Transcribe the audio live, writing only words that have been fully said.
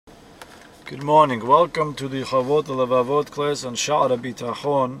Good morning. Welcome to the Chavot Levavot class on Sha'ar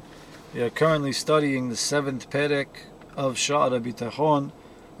HaBitachon. We are currently studying the 7th Perek of Sha'ar HaBitachon.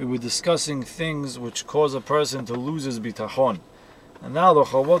 We were discussing things which cause a person to lose his bitachon. And now the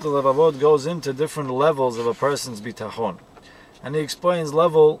Chavot Levavot goes into different levels of a person's bitachon. And he explains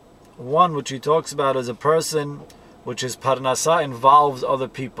level 1, which he talks about as a person which his parnasa involves other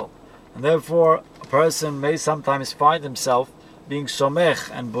people. And therefore, a person may sometimes find himself being somech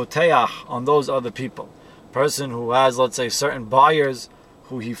and boteach on those other people. A person who has, let's say, certain buyers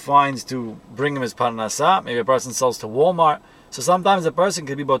who he finds to bring him his parnasa. Maybe a person sells to Walmart. So sometimes a person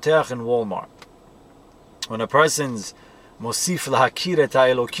could be boteach in Walmart. When a person's mosif lahakir et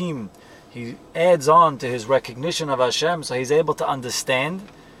ha'elokim, he adds on to his recognition of Hashem, so he's able to understand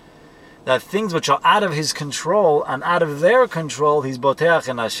that things which are out of his control and out of their control, he's boteach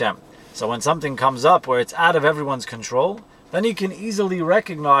in Hashem. So when something comes up where it's out of everyone's control, then he can easily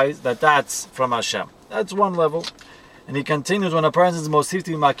recognize that that's from Hashem. That's one level. And he continues, when a person is mosif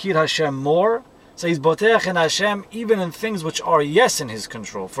to makir Hashem more, so he's boteach in Hashem even in things which are yes in his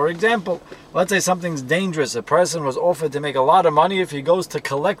control. For example, let's say something's dangerous. A person was offered to make a lot of money if he goes to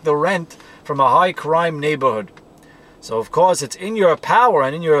collect the rent from a high crime neighborhood. So of course it's in your power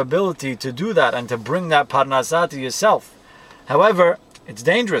and in your ability to do that and to bring that parnasa to yourself. However, it's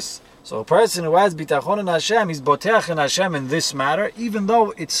dangerous. So a person who has bitachon in Hashem, he's boteach in Hashem in this matter, even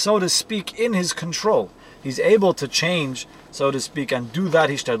though it's, so to speak, in his control. He's able to change, so to speak, and do that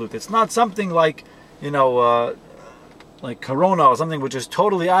hishtadlut. It's not something like, like corona or something which is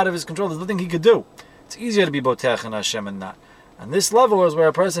totally out of his control. There's nothing he could do. It's easier to be boteach in Hashem in that. And this level is where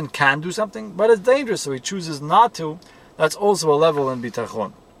a person can do something, but it's dangerous, so he chooses not to. That's also a level in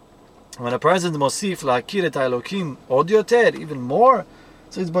bitachon. When a person is mosif lahakir et ha'elokim od yoter, even more,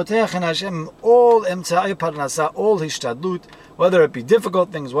 so it's boteach in Hashem, all emtzai parnasa, all hishtadlut, whether it be difficult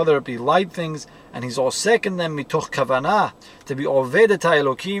things, whether it be light things, and he's all second them mitoch kavanah, to be oved et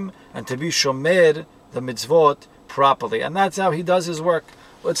ha'elokim, and to be shomer the mitzvot properly. And that's how he does his work.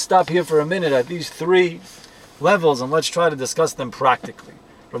 Let's stop here for a minute at these 3 levels, and let's try to discuss them practically.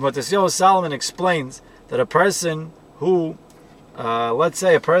 Rav Matisyahu Salomon explains that a person who, let's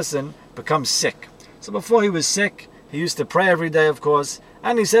say a person becomes sick. So before he was sick, he used to pray every day, of course,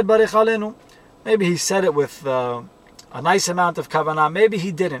 and he said Barich Aleinu. Maybe he said it with a nice amount of kavanah, maybe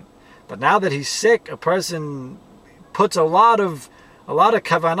he didn't. But now that he's sick, a person puts a lot of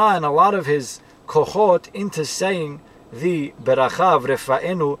kavanah and a lot of his kochot into saying the beracha of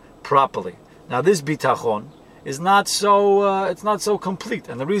refa'enu properly. Now this bitachon is not so complete,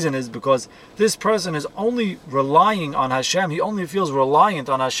 and the reason is because this person is only relying on Hashem. He only feels reliant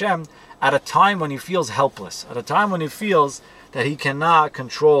on Hashem at a time when he feels helpless, at a time when he feels that he cannot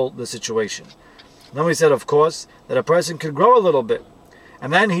control the situation. Then we said, of course, that a person could grow a little bit,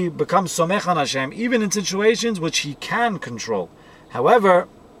 and then he becomes somech on Hashem, even in situations which he can control. However,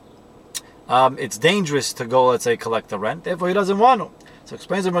 it's dangerous to go, let's say, collect the rent. Therefore, he doesn't want to. So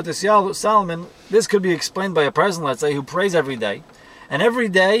explains Rav Matisyahu Salomon, this could be explained by a person, let's say, who prays every day. And every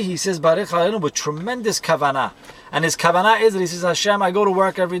day he says Barich Aleinu with tremendous kavanah. And his kavanah is that he says, Hashem, I go to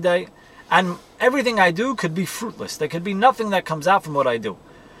work every day, and everything I do could be fruitless. There could be nothing that comes out from what I do.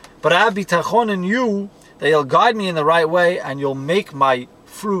 But I have bitachon in you that you'll guide me in the right way, and you'll make my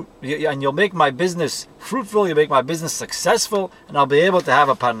you'll make my business fruitful, you'll make my business successful, and I'll be able to have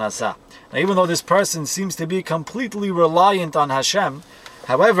a parnasa. Now, even though this person seems to be completely reliant on Hashem,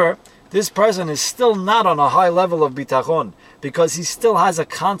 however, this person is still not on a high level of bitachon, because he still has a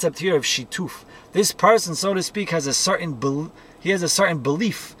concept here of shituf. This person, so to speak, has a certain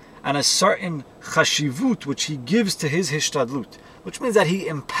belief and a certain chashivut which he gives to his hishtadlut, which means that he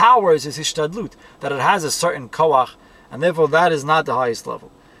empowers his hishtadlut, that it has a certain koach, and therefore that is not the highest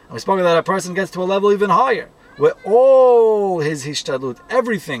level. And we spoke that a person gets to a level even higher, where all his hishtadlut,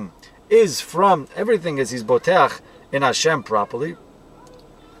 everything is his boteach in Hashem properly.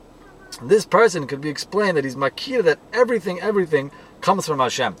 And this person could be explained that he's makir, that everything comes from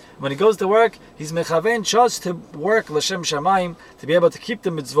Hashem. When he goes to work, he's mechaven just to work l'shem shamayim, to be able to keep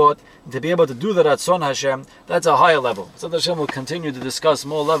the mitzvot, and to be able to do the ratzon Hashem. That's a higher level. So Hashem will continue to discuss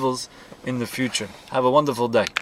more levels in the future. Have a wonderful day.